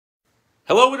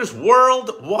Hello, it is World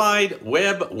Wide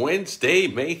Web Wednesday,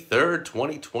 May 3rd,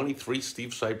 2023.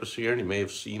 Steve Sipress here, and you may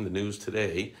have seen the news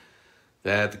today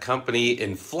that the company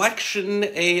Inflection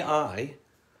AI,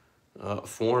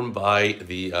 formed by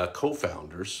the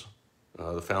co-founders,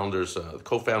 the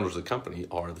co-founders of the company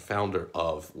are the founder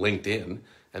of LinkedIn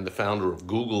and the founder of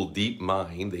Google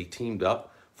DeepMind. They teamed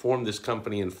up, formed this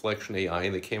company Inflection AI,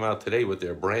 and they came out today with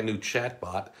their brand new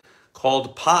chatbot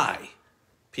called Pi,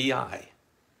 P-I,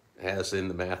 as in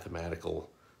the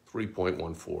mathematical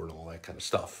 3.14 and all that kind of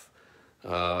stuff,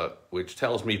 which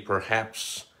tells me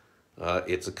perhaps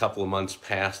it's a couple of months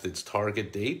past its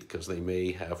target date because they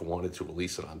may have wanted to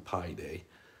release it on Pi Day,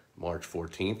 March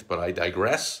 14th, but I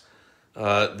digress.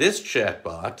 This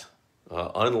chatbot,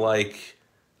 unlike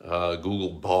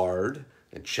Google Bard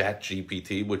and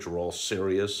ChatGPT, which are all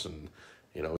serious and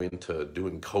into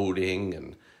doing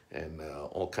coding and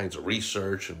all kinds of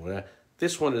research and whatever,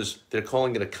 this one is, they're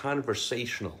calling it a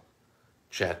conversational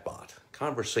chatbot,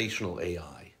 conversational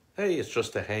AI. Hey, it's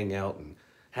just to hang out and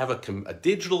have a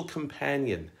digital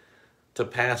companion to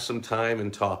pass some time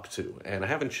and talk to. And I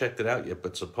haven't checked it out yet,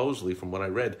 but supposedly from what I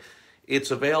read,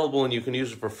 it's available and you can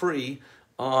use it for free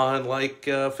on like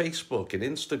Facebook and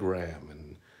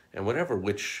Instagram and whatever,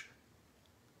 which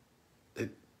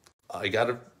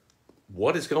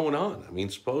what is going on? I mean,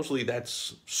 supposedly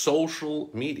that's social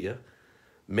media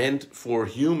meant for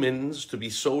humans to be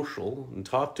social and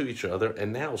talk to each other,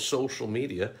 and now social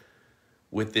media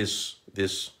with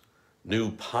this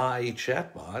new Pi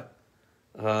chatbot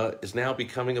is now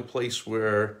becoming a place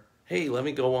where, hey, let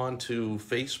me go on to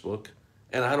Facebook,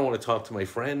 and I don't want to talk to my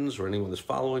friends or anyone that's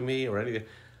following me or anything.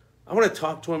 I want to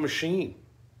talk to a machine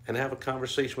and have a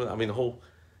conversation with. I mean, the whole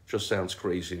just sounds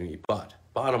crazy to me. But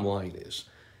bottom line is,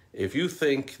 if you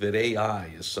think that AI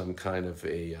is some kind of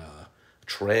a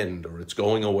trend or it's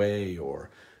going away or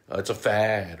it's a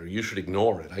fad or you should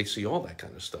ignore it. I see all that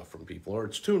kind of stuff from people, or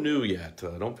it's too new yet.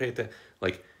 Don't pay attention.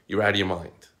 Like, you're out of your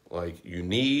mind. Like, you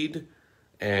need,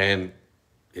 and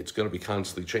it's going to be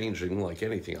constantly changing like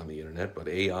anything on the internet, but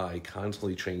AI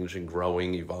constantly changing,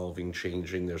 growing, evolving,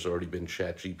 changing. There's already been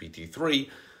ChatGPT 3,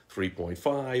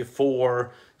 3.5,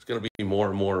 4. It's going to be more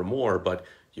and more and more, but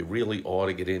you really ought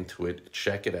to get into it.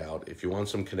 Check it out. If you want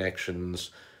some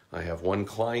connections, I have one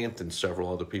client and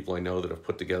several other people I know that have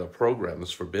put together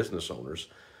programs for business owners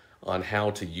on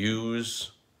how to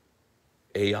use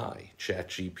AI,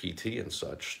 ChatGPT and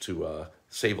such, to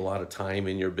save a lot of time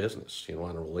in your business.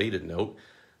 On a related note,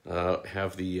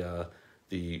 have the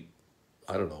I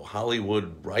don't know,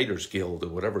 Hollywood Writers Guild or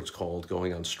whatever it's called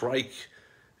going on strike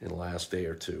in the last day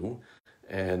or two.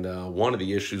 And one of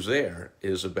the issues there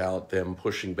is about them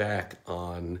pushing back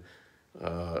on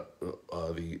the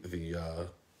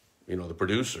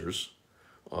producers,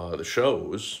 the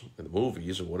shows and the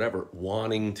movies and whatever,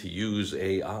 wanting to use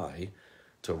AI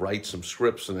to write some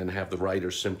scripts and then have the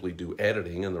writers simply do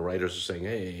editing. And the writers are saying,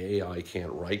 hey, AI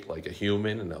can't write like a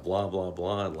human and blah, blah,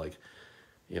 blah. And like,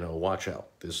 watch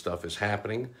out. This stuff is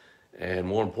happening. And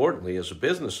more importantly, as a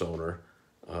business owner,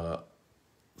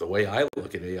 the way I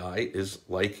look at AI is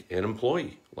like an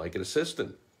employee, like an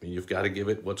assistant. I mean, you've got to give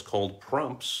it what's called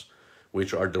prompts,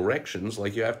 which are directions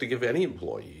like you have to give any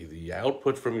employee. The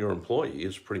output from your employee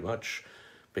is pretty much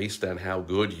based on how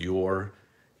good your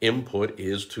input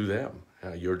is to them,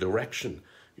 your direction,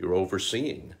 your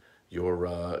overseeing, you're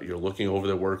looking over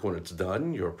their work when it's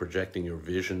done, you're projecting your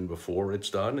vision before it's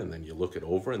done, and then you look it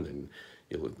over, and then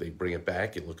they bring it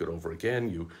back, you look it over again,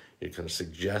 you kind of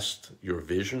suggest your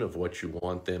vision of what you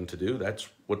want them to do. That's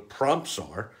what prompts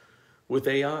are with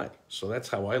AI. So that's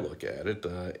how I look at it.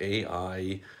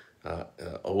 AI,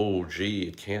 oh, gee,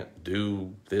 it can't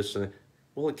do this.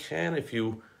 Well, it can if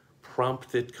you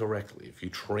prompt it correctly, if you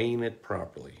train it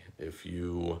properly, if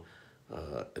you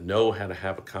know how to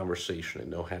have a conversation and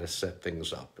know how to set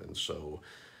things up. And so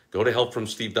go to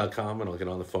helpfromsteve.com and I'll get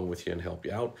on the phone with you and help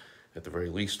you out. At the very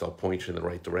least, I'll point you in the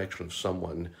right direction of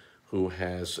someone who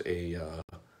has a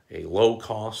low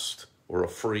cost or a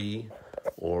free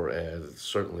or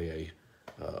certainly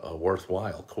a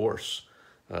worthwhile course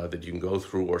that you can go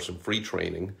through, or some free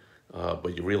training,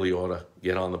 but you really ought to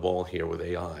get on the ball here with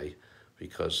AI,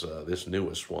 because this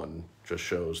newest one just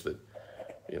shows that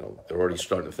they're already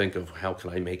starting to think of, how can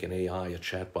I make an AI, a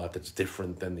chatbot that's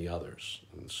different than the others?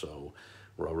 And so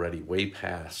we're already way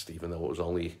past, even though it was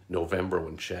only November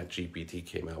when ChatGPT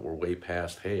came out, we're way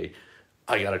past, hey,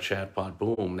 I got a chatbot,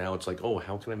 boom. Now it's like, oh,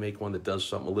 how can I make one that does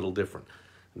something a little different?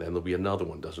 And then there'll be another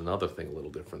one, does another thing a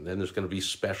little different. Then there's going to be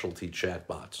specialty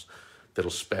chatbots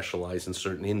that'll specialize in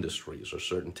certain industries or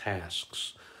certain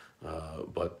tasks.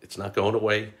 But it's not going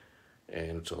away,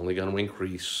 and it's only going to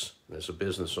increase. As a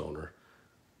business owner,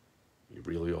 you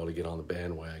really ought to get on the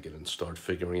bandwagon and start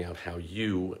figuring out how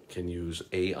you can use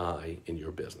AI in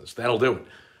your business. That'll do it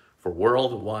for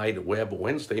World Wide Web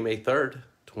Wednesday, May 3rd,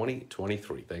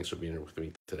 2023. Thanks for being here with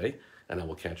me today, and I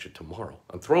will catch you tomorrow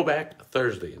on Throwback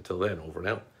Thursday. Until then, over and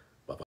out.